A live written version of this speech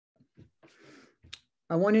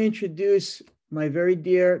I want to introduce my very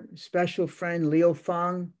dear special friend, Leo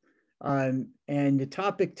Fong. And the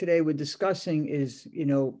topic today we're discussing is,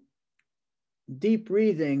 deep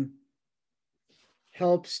breathing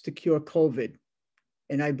helps to cure COVID.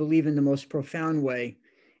 And I believe in the most profound way.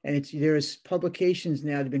 And there's publications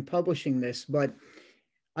now that have been publishing this, but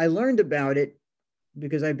I learned about it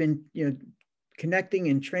because I've been, connecting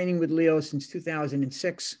and training with Leo since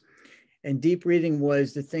 2006. And deep breathing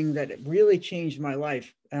was the thing that really changed my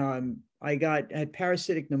life. I had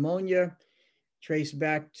parasitic pneumonia, traced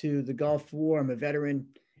back to the Gulf War. I'm a veteran,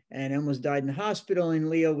 and I almost died in the hospital. And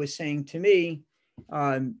Leo was saying to me,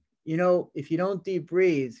 if you don't deep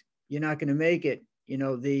breathe, you're not going to make it.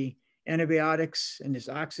 The antibiotics and this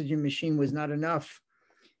oxygen machine was not enough.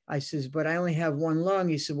 I says, but I only have one lung.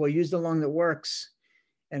 He said, well, use the lung that works.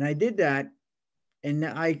 And I did that. And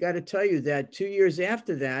I got to tell you that 2 years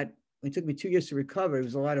after that, it took me 2 years to recover. It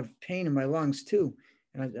was a lot of pain in my lungs too.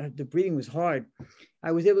 And the breathing was hard.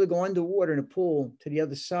 I was able to go underwater in a pool to the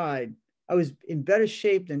other side. I was in better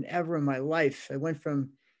shape than ever in my life. I went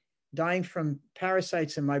from dying from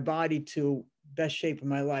parasites in my body to best shape of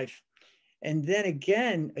my life. And then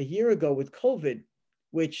again, a year ago with COVID,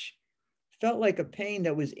 which felt like a pain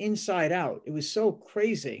that was inside out. It was so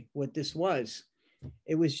crazy what this was.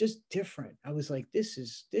 It was just different. I was like, this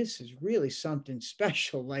is really something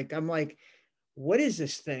special. I'm like, what is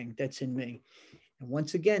this thing that's in me? And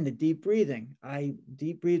once again, the deep breathing, I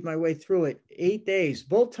deep breathed my way through it. 8 days,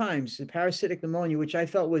 both times, the parasitic pneumonia, which I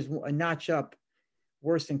felt was a notch up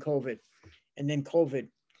worse than COVID. And then COVID,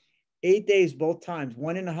 8 days, both times,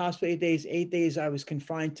 one in the hospital, 8 days, 8 days, I was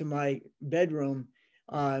confined to my bedroom.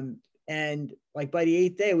 And like by the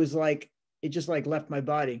 8th day, it was like, it just like left my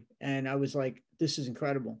body. And I was like, this is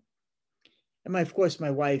incredible. And of course, my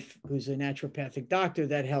wife, who's a naturopathic doctor,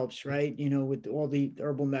 that helps, right? With all the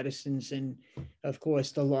herbal medicines and of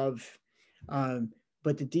course the love.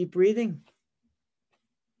 But the deep breathing,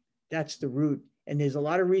 that's the root. And there's a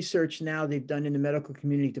lot of research now they've done in the medical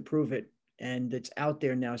community to prove it. And it's out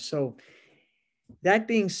there now. So that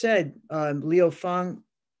being said, Leo Fong,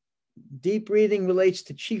 deep breathing relates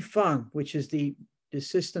to Qi Feng, which is the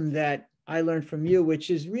system that I learned from you, which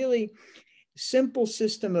is really simple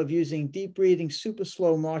system of using deep breathing, super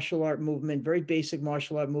slow martial art movement, very basic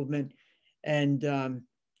martial art movement, and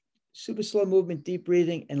super slow movement, deep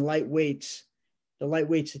breathing, and light weights. The light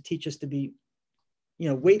weights that teach us to be,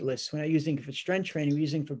 weightless. We're not using it for strength training, we're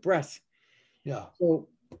using it for breath. Yeah. So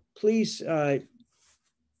please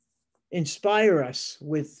inspire us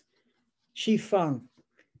with Qi Feng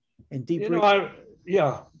and deep breathing.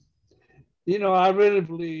 I really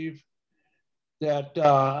believe that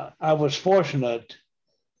I was fortunate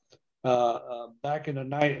back in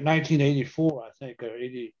 1984, I think,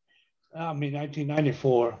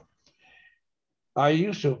 1994. I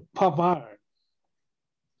used to pump iron.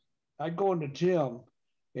 I go in the gym,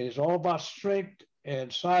 and it's all about strength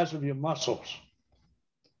and size of your muscles.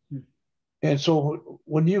 And so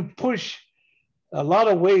when you push a lot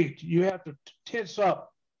of weight, you have to tense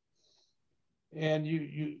up, and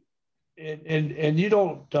you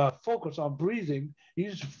don't focus on breathing.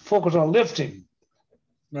 You just focus on lifting.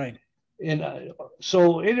 Right. And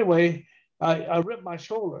so anyway, I ripped my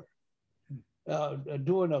shoulder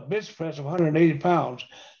doing a bench press of 180 pounds.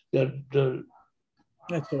 The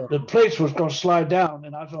plates was going to slide down,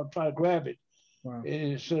 and I was going to try to grab it. Wow.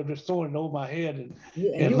 Instead of just throwing it over my head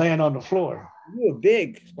and land on the floor. You were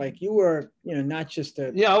big, like you were, not just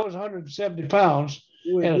a. Yeah, I was 170 pounds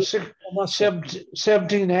and a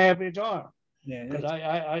 17 and a half inch arm. Yeah, because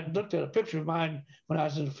I looked at a picture of mine when I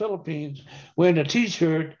was in the Philippines wearing a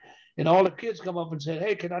T-shirt, and all the kids come up and said,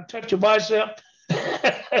 "Hey, can I touch your bicep?"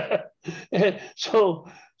 And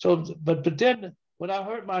but then when I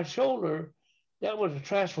hurt my shoulder, that was a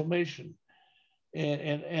transformation.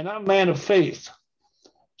 And I'm a man of faith.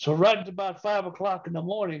 So right at about 5 o'clock in the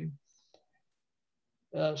morning,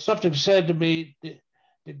 something said to me to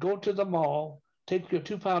go to the mall, take your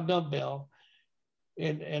 2-pound dumbbell,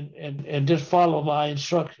 and just follow my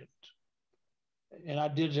instructions. And I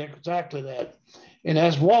did exactly that. And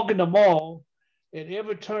as walking the mall, at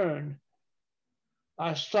every turn,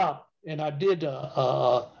 I stopped and I did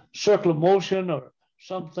a circular motion or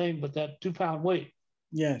something with that 2-pound weight.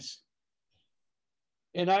 Yes.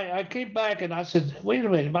 And I came back and I said, wait a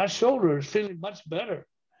minute, my shoulder is feeling much better.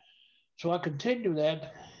 So I continued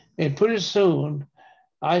that, and pretty soon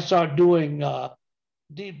I started doing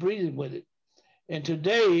deep breathing with it. And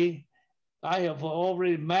today I have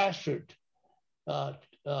already mastered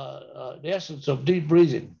the essence of deep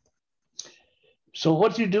breathing. So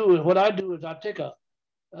what I do is I take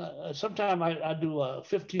sometimes I do a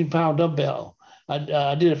 15-pound dumbbell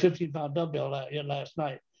I did a 15-pound dumbbell last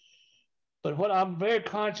night. But what I'm very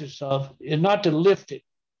conscious of is not to lift it,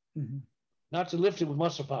 not to lift it with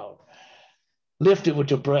muscle power. Lift it with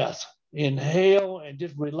your breath. Inhale and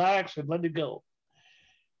just relax and let it go.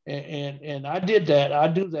 And I did that. I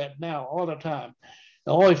do that now all the time.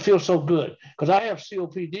 Oh, it feels so good because I have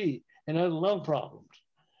COPD and other lung problems.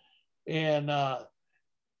 And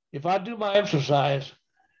if I do my exercise,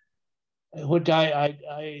 which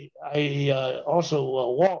I also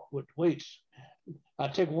walk with weights, I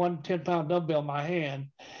take one 10-pound dumbbell in my hand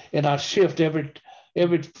and I shift every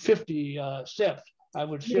 50 steps. I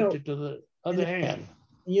would shift it to the other hand.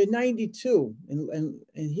 You're 92, and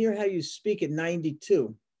hear how you speak at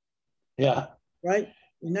 92. Yeah. Right?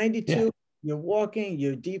 You're 92, yeah. You're walking,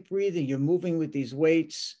 you're deep breathing, you're moving with these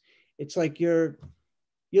weights. It's like you're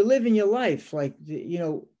living your life. Like, you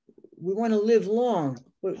know, we want to live long,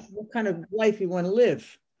 but what kind of life we want to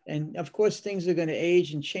live? And of course, things are going to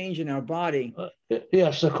age and change in our body.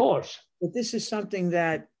 Yes, of course. But this is something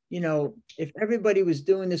that, you know, if everybody was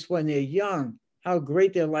doing this when they're young, how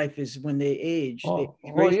great their life is when they age.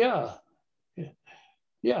 Yeah.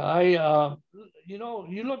 Yeah, you know,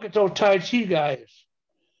 you look at those Tai Chi guys,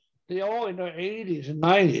 they're all in their 80s and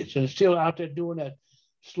 90s and still out there doing that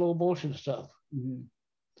slow motion stuff.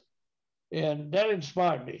 And that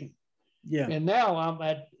inspired me. Yeah. And now I'm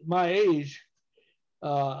at my age,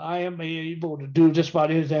 I am able to do just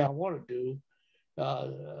about anything I want to do,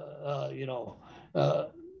 you know.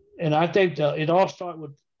 And I think it all starts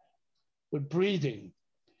with breathing.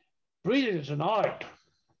 Breathing is an art.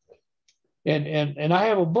 And I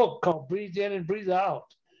have a book called Breathe In and Breathe Out,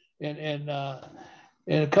 and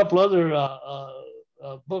a couple other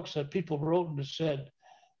books that people wrote and said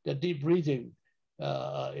that deep breathing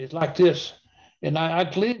is like this. And I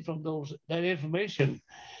gleaned from that information.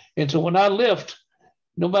 And so when I lift,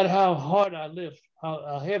 no matter how hard I lift,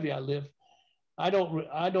 how heavy I lift, I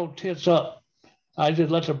don't tense up. I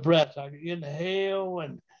just let the breath. I inhale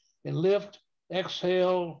and lift,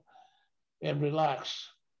 exhale, and relax.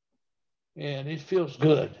 And it feels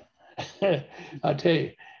good. I tell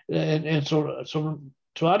you. And so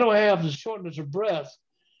I don't have the shortness of breath.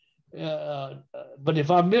 But if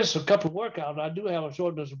I miss a couple of workouts, I do have a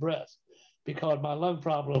shortness of breath because my lung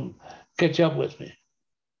problem catch up with me.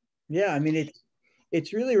 Yeah, I mean,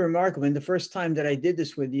 it's really remarkable. And the first time that I did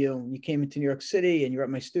this with you, you came into New York City and you're at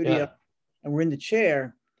my studio, and we're in the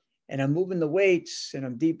chair, and I'm moving the weights and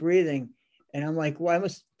I'm deep breathing, and I'm like, well, I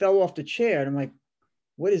must fell off the chair, and I'm like,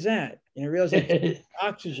 what is that? And I realized it's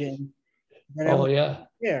oxygen.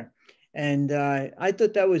 Yeah. And I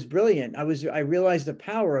thought that was brilliant. I realized the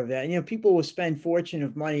power of that. And, you know, people will spend fortune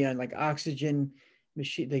of money on like oxygen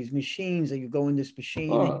these machines that you go in this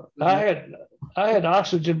machine. Oh, I had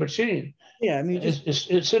oxygen machine. Yeah, I mean, it's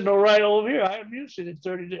sitting right over here. I haven't used it in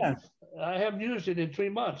 30 days. Yeah. I haven't used it in 3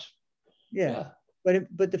 months. Yeah.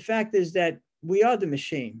 But the fact is that we are the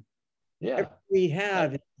machine. Yeah. Everything we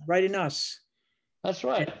have right in us. That's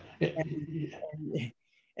right.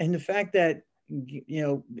 And the fact that, you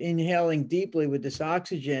know, inhaling deeply with this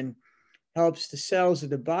oxygen helps the cells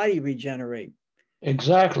of the body regenerate.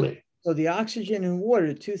 Exactly. So the oxygen and water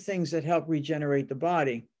are two things that help regenerate the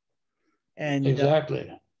body. And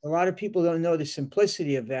exactly. A lot of people don't know the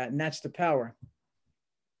simplicity of that, and that's the power.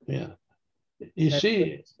 Yeah. You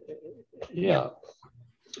see, yeah.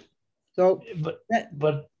 So, but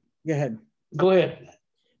go ahead. Go ahead.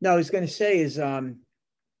 No, I was going to say is,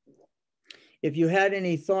 if you had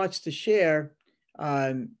any thoughts to share,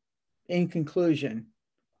 in conclusion,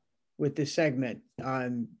 with this segment,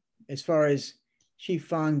 as far as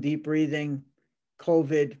Qigong, deep breathing,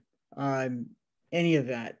 COVID, any of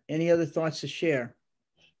that, any other thoughts to share?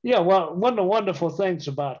 Yeah, well, one of the wonderful things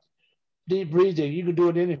about deep breathing, you can do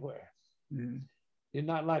it anywhere. Mm-hmm. It's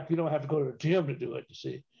not like you don't have to go to the gym to do it, you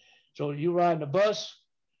see. So you ride the bus,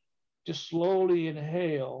 just slowly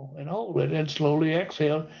inhale and hold it and slowly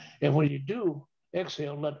exhale. And when you do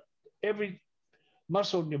exhale, let every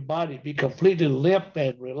muscle in your body be completely limp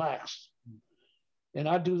and relaxed. And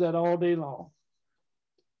I do that all day long.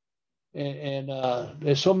 And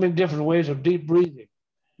there's so many different ways of deep breathing.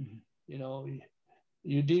 Mm-hmm. You know,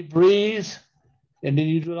 you deep breathe, and then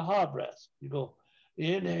you do the hard breath. You go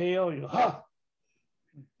inhale, you ha.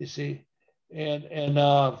 You see, and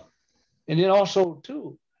then also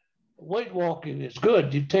too, weight walking is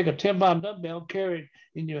good. You take a 10-pound dumbbell, carry it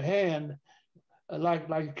in your hand, like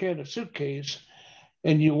you're carrying a suitcase,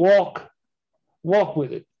 and you walk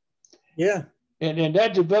with it. Yeah. And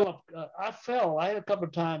that developed. I had a couple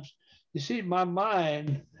of times. You see, my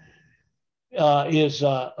mind is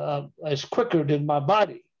quicker than my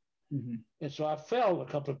body. Mm-hmm. And so I fell a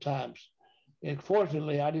couple of times. And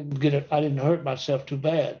fortunately, I didn't hurt myself too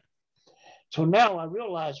bad. So now I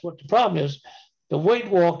realize what the problem is. The weight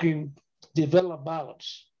walking developed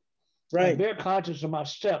balance. Right. I'm very conscious of my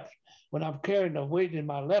steps. When I'm carrying the weight in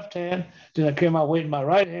my left hand, then I carry my weight in my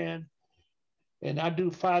right hand, and I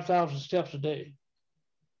do 5,000 steps a day.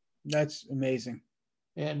 That's amazing.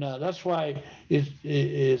 And that's why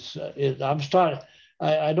I'm starting.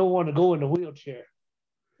 I don't want to go in the wheelchair.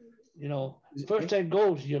 You know, first thing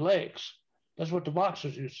goes your legs. That's what the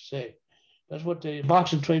boxers used to say. That's what the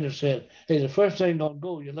boxing trainer said. Hey, the first thing gonna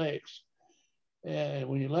go your legs. And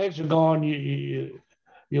when your legs are gone,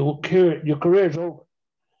 your career is over.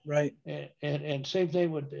 Right. And same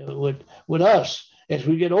thing with us. As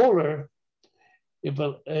we get older,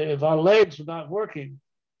 if our legs are not working,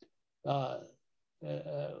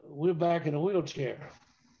 we're back in a wheelchair.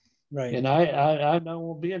 Right. And I don't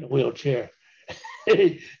want to be in a wheelchair.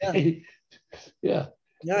 Yeah. Yeah.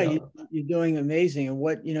 Yeah, you're doing amazing. And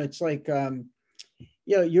what, it's like,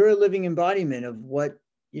 you're a living embodiment of what,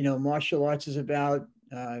 martial arts is about,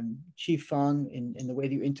 Chi Feng, and the way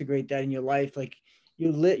that you integrate that in your life. Like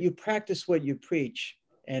you practice what you preach.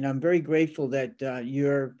 And I'm very grateful that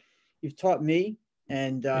you've taught me,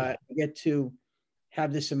 and I get to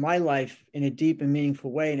have this in my life in a deep and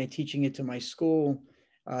meaningful way. And I'm teaching it to my school.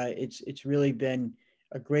 It's really been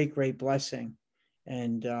a great, great blessing.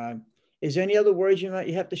 And is there any other words you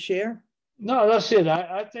have to share? No, that's it.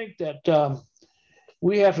 I think that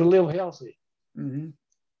we have to live healthy. Mm-hmm.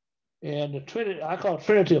 And the Trinity, I call it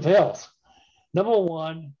Trinity of Health. Number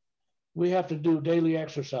one, we have to do daily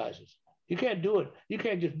exercises. You can't do it. You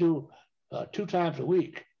can't just do 2 times a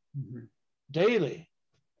week. Mm-hmm. Daily,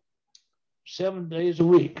 7 days a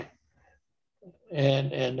week,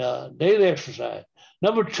 and daily exercise.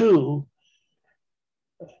 Number two,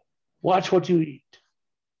 watch what you eat.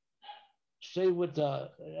 Stay with I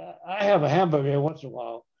have a hamburger every once in a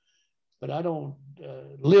while, but I don't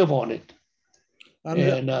live on it. I'm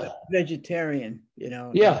a vegetarian,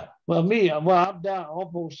 Yeah, well, I'm down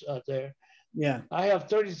almost there. Yeah, I have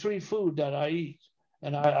 33 food that I eat,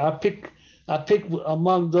 and I pick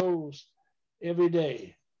among those every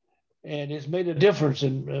day, and it's made a difference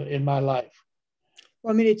in my life.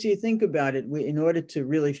 Well, I mean, you think about it. In order to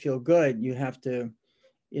really feel good, you have to,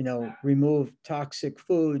 remove toxic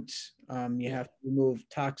foods. You have to remove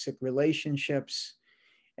toxic relationships,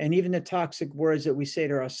 and even the toxic words that we say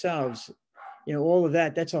to ourselves. All of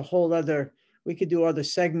that. That's a whole other. We could do other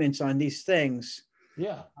segments on these things.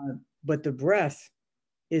 Yeah. But the breath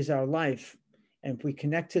is our life, and if we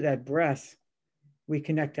connect to that breath, we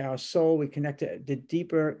connect to our soul. We connect to the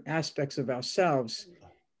deeper aspects of ourselves.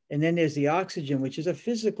 And then there's the oxygen, which is a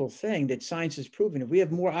physical thing that science has proven. If we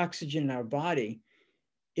have more oxygen in our body,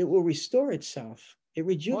 it will restore itself. It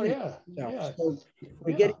rejuvenates itself. Yeah. So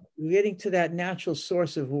we're getting to that natural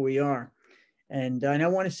source of who we are. And I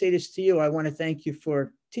want to say this to you. I want to thank you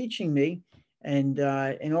for teaching me, and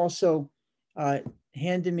also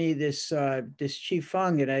handing me this Chi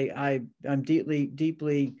Feng, and I'm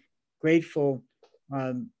deeply grateful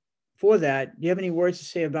for that. Do you have any words to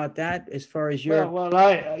say about that as far as your? Well,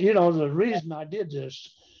 the reason I did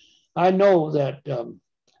this, I know that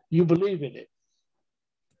you believe in it,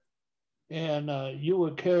 and you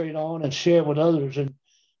will carry it on and share it with others in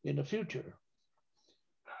the future.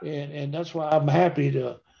 And that's why I'm happy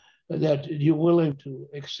that you're willing to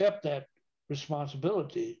accept that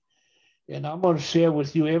responsibility. And I'm going to share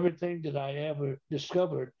with you everything that I ever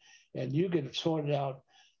discovered, and you get it sorted out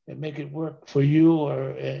and make it work for you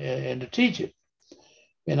and to teach it.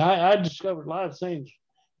 And I discovered a lot of things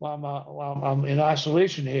while I'm in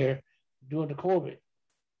isolation here doing the COVID.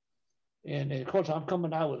 And of course, I'm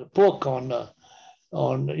coming out with a book on the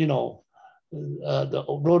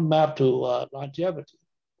roadmap to longevity.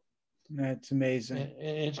 That's amazing.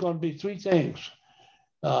 And it's going to be 3 things: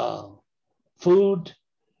 food,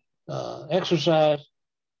 exercise,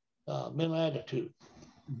 mental attitude.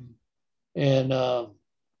 Mm-hmm. And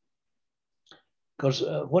because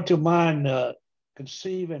what your mind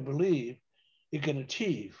conceive and believe, it can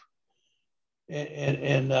achieve.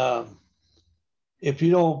 And if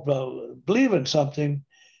you don't believe in something,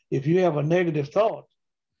 if you have a negative thought,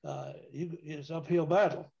 it's an uphill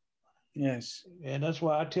battle. Yes. And that's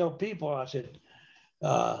why I tell people, I said,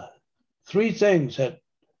 3 things that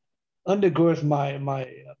undergird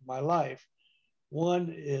my life.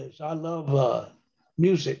 One is I love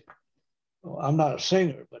music. I'm not a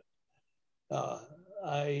singer, but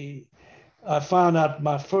I found out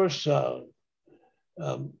my first song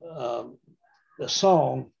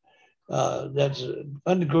that's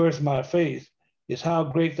undergirds my faith is "How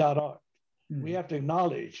Great Thou Art." Mm-hmm. We have to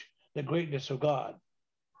acknowledge the greatness of God.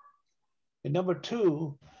 And number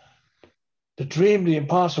two, to dream the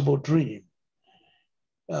impossible dream.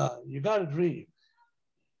 You got to dream.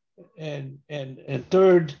 And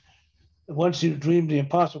third, once you dream the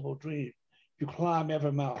impossible dream, you climb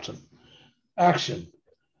every mountain. Action.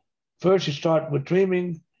 First, you start with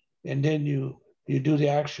dreaming, and then you do the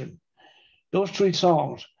action. Those three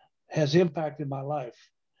songs has impacted my life.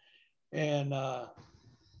 And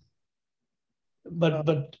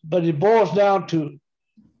but it boils down to,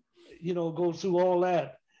 go through all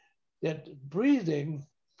that breathing.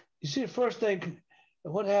 You see, the first thing,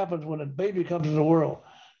 what happens when a baby comes into the world,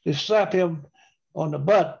 they slap him on the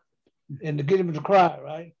butt and to get him to cry,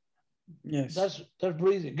 right? Yes. That's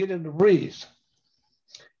breathing, get him to breathe.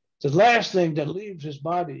 The last thing that leaves his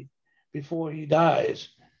body before he dies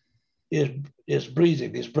is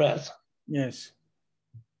breathing, his breath. Yes.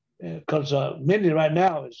 Because Mindy right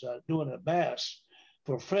now is doing a mass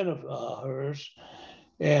for a friend of hers,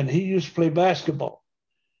 and he used to play basketball,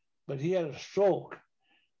 but he had a stroke,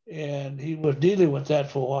 and he was dealing with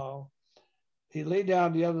that for a while. He lay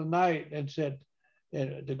down the other night and said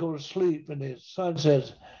to go to sleep, and his son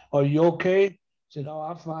says, "Are you okay?" He said, "Oh,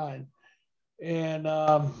 I'm fine." And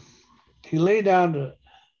he lay down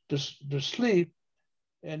to sleep,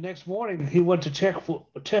 and next morning he went to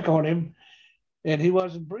check on him, and he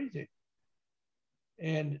wasn't breathing.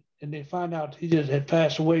 And they find out he just had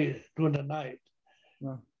passed away during the night.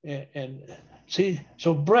 Wow. And see,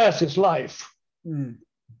 so breath is life. Mm.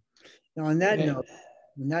 Now, on that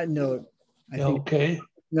note, I think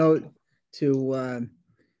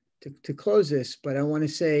to close this, but I want to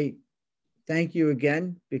say thank you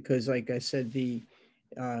again, because, like I said,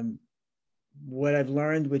 what I've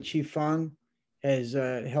learned with Chief Fong has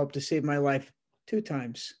helped to save my life 2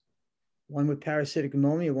 times. One with parasitic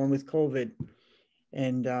pneumonia, one with COVID.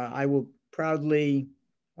 And I will proudly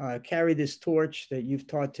carry this torch that you've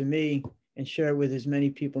taught to me and share it with as many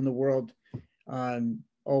people in the world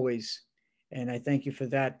always. And I thank you for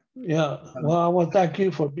that. Yeah. Well, I want to thank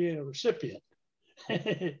you for being a recipient.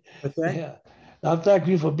 What's that? Yeah. I thank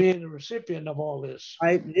you for being a recipient of all this.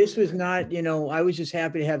 This was not, I was just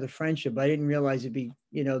happy to have the friendship. I didn't realize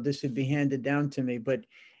this would be handed down to me. But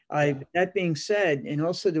that being said, and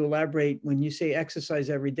also to elaborate, when you say exercise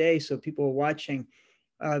every day, so people are watching,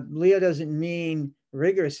 Leo doesn't mean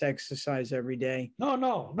rigorous exercise every day.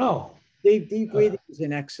 No. Deep breathing is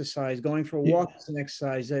an exercise. Going for a walk is an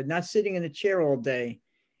exercise. Not sitting in a chair all day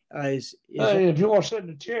is if you want to sit in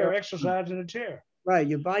a chair, exercise in a chair. Right.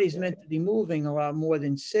 Your body's meant to be moving a lot more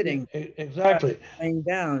than sitting. Exactly. Laying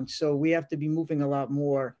down. So we have to be moving a lot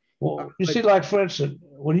more. Well, you see, like, for instance,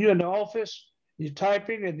 when you're in the office, you're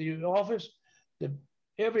typing in the office,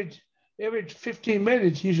 every 15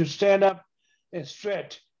 minutes, you should stand up and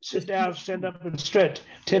stretch. Sit down, stand up and stretch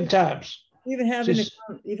 10 times. Even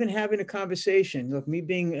having a conversation. Look, me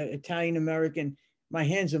being Italian American, my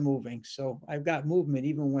hands are moving, so I've got movement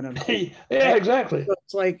even when I'm. Yeah, exactly. So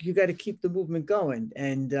it's like you got to keep the movement going,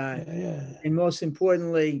 and most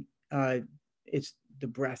importantly, it's the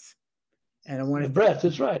breath. And I want to breath.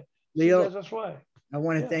 That's right, Leo. That's right. I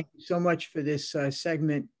want to thank you so much for this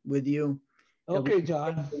segment with you. Okay,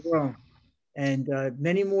 John. And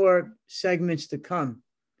many more segments to come.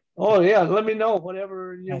 Oh yeah, let me know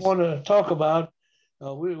whatever you want to talk about.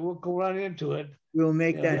 We'll go right into it. We'll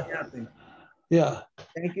make that happen. Yeah.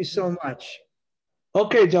 Thank you so much.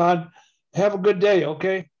 Okay, John. Have a good day,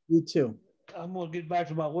 okay? You too. I'm going to get back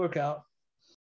to my workout.